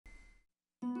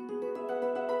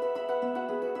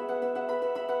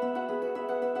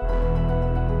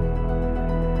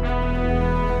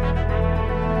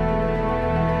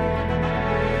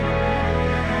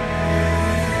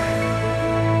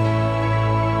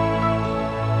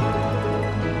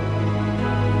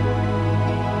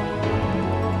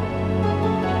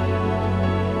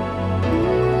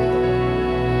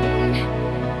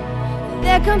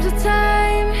There comes a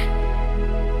time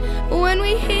when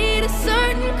we heed a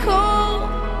certain call,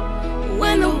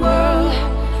 when the world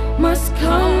must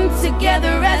come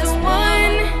together as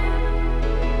one.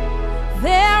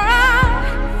 There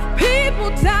are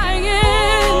people dying.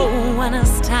 Oh, when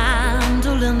it's time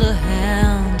to lend a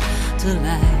hand to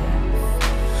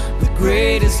life, the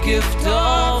greatest gift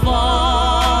of all.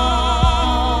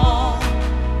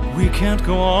 We can't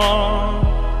go on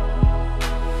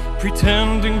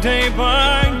pretending day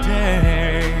by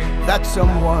day that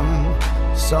someone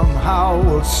somehow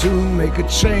will soon make a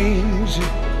change.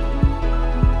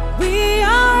 We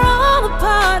are all a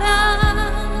part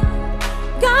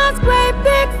of God's great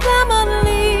big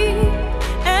family,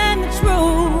 and it's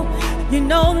true, you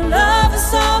know, love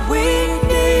is all we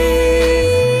need.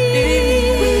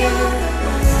 We are the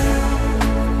world,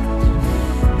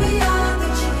 we are the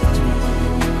children,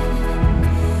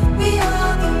 we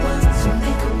are the ones who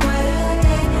make a brighter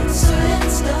day, so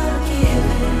let's start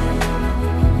giving.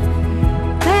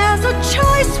 There's a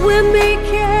choice we're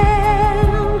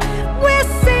making, we're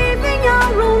saving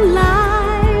our own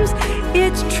lives.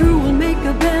 It's true, we'll make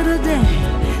a better day,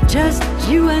 just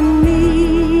you and me.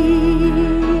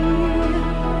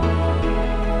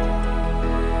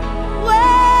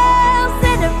 Well,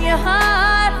 send them your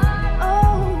heart,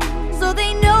 oh, so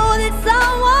they know that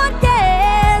someone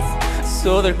cares.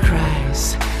 So their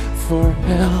cries for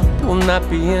help will not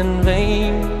be in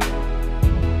vain.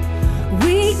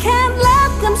 We can't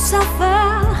let them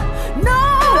suffer, no,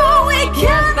 we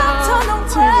cannot turn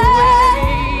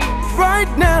away.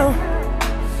 Right now,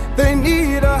 they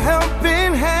need a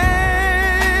helping hand.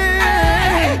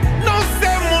 No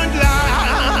someone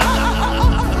lie.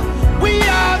 We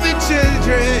are the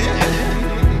children.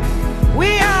 We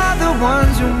are the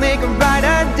ones who make a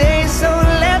brighter day, so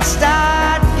let's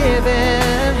start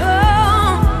giving.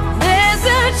 Oh, there's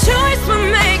a choice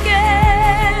we're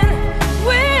making.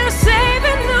 We're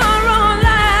saving our own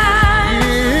lives.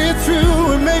 It's true,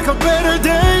 we make a better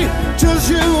day, just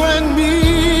you and me.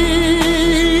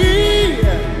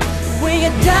 When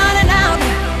you're down and out,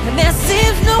 and there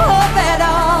seems no hope at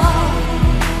all,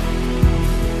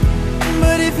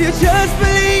 But if you just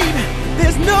believe,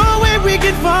 there's no way we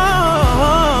can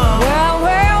fall. Well,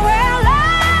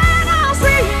 let us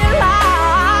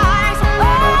realize, oh,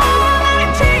 that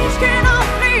change can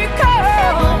only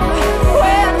come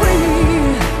when we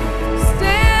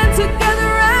stand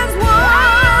together as one.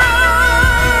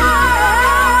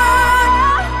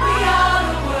 We are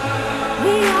the world,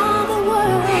 We are the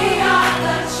world. we are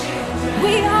the children,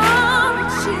 We are the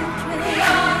children. we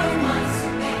are the ones who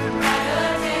make a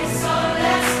brighter day, so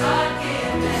let's start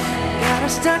giving. Gotta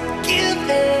start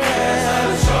giving.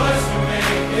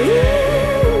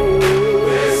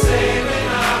 We're saving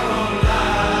our own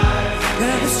lives.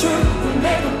 That is true, we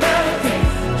make a better day,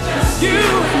 just you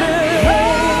and me.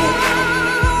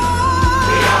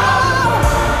 We are the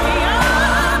world. we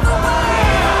are the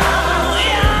world, we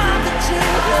are the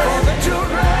children. For the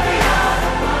children,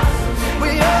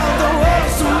 we are the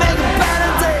ones who make a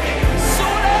better day. So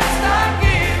let's start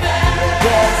giving.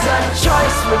 There's a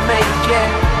choice we're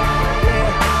making.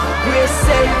 We're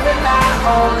saving our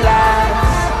own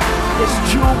lives. It's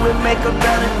true, we make a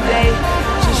better day,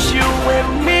 just you and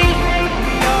me.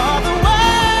 We are the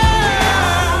world.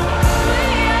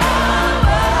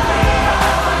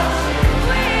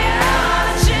 We are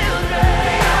the children.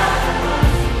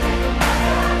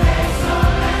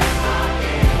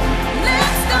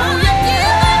 Let's start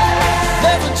giving.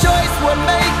 There's a choice we're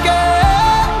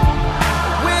making.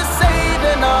 We're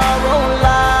saving our own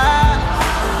lives.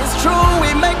 It's true, we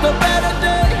make a better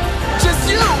day, just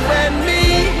you and me.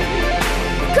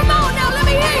 Come on now, let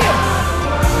me hear you.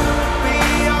 We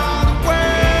are the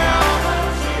world.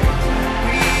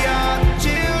 We are the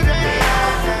children.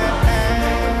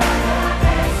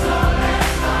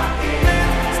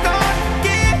 Let's start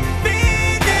giving.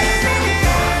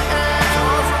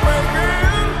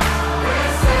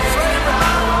 We're saving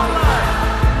our own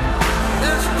lives.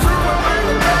 It's true, we make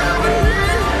a better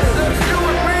day, just you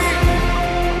and me.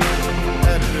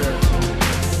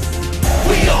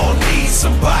 We all need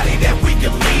somebody that we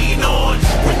can lean on.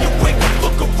 When you wake up,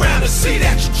 look around and see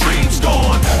that your dream's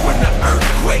gone. When the earth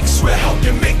quakes, we'll help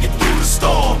you make it through the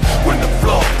storm. When the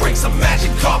floor breaks, a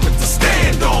magic carpet to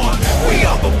stand on. We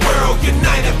are the world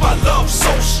united by love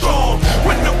so strong.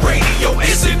 When the radio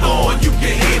isn't on, you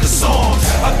can hear the song.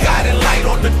 A guiding light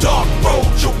on the dark road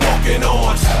you're walking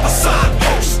on. A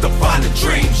signpost to find the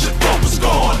dreams you thought was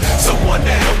gone. Someone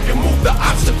to help you move the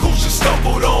obstacles you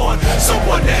stumbled on.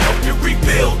 Someone to help you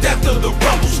rebuild after the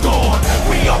rumble's gone.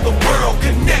 We are the world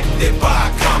connected by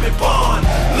a common bond.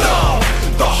 Love,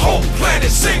 the whole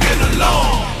planet singing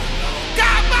along.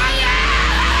 God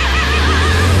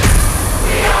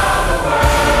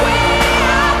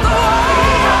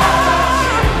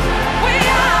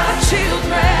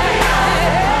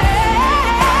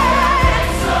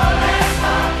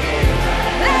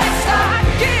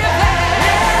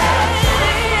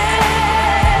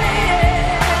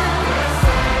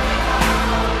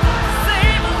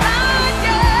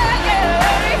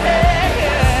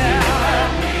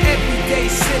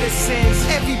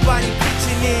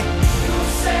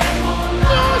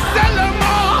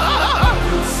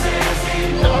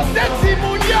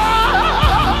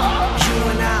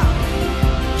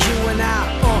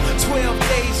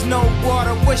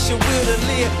what's your will to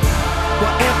live? We'll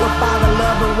amplify the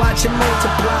love and watch it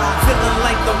multiply. Feeling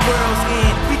like the world's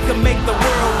end, we can make the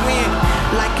world win.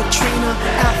 Like Katrina,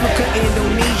 Africa,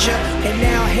 Indonesia, and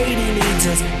now Haiti needs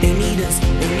us. They need us,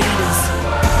 they need us.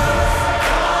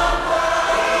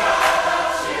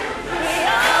 We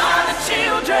are the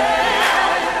children.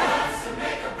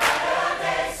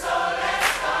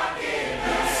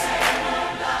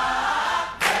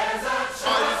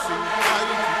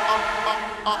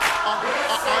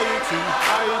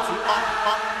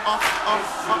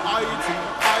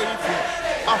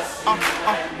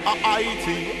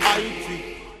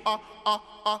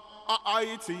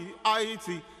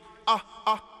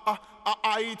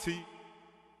 IT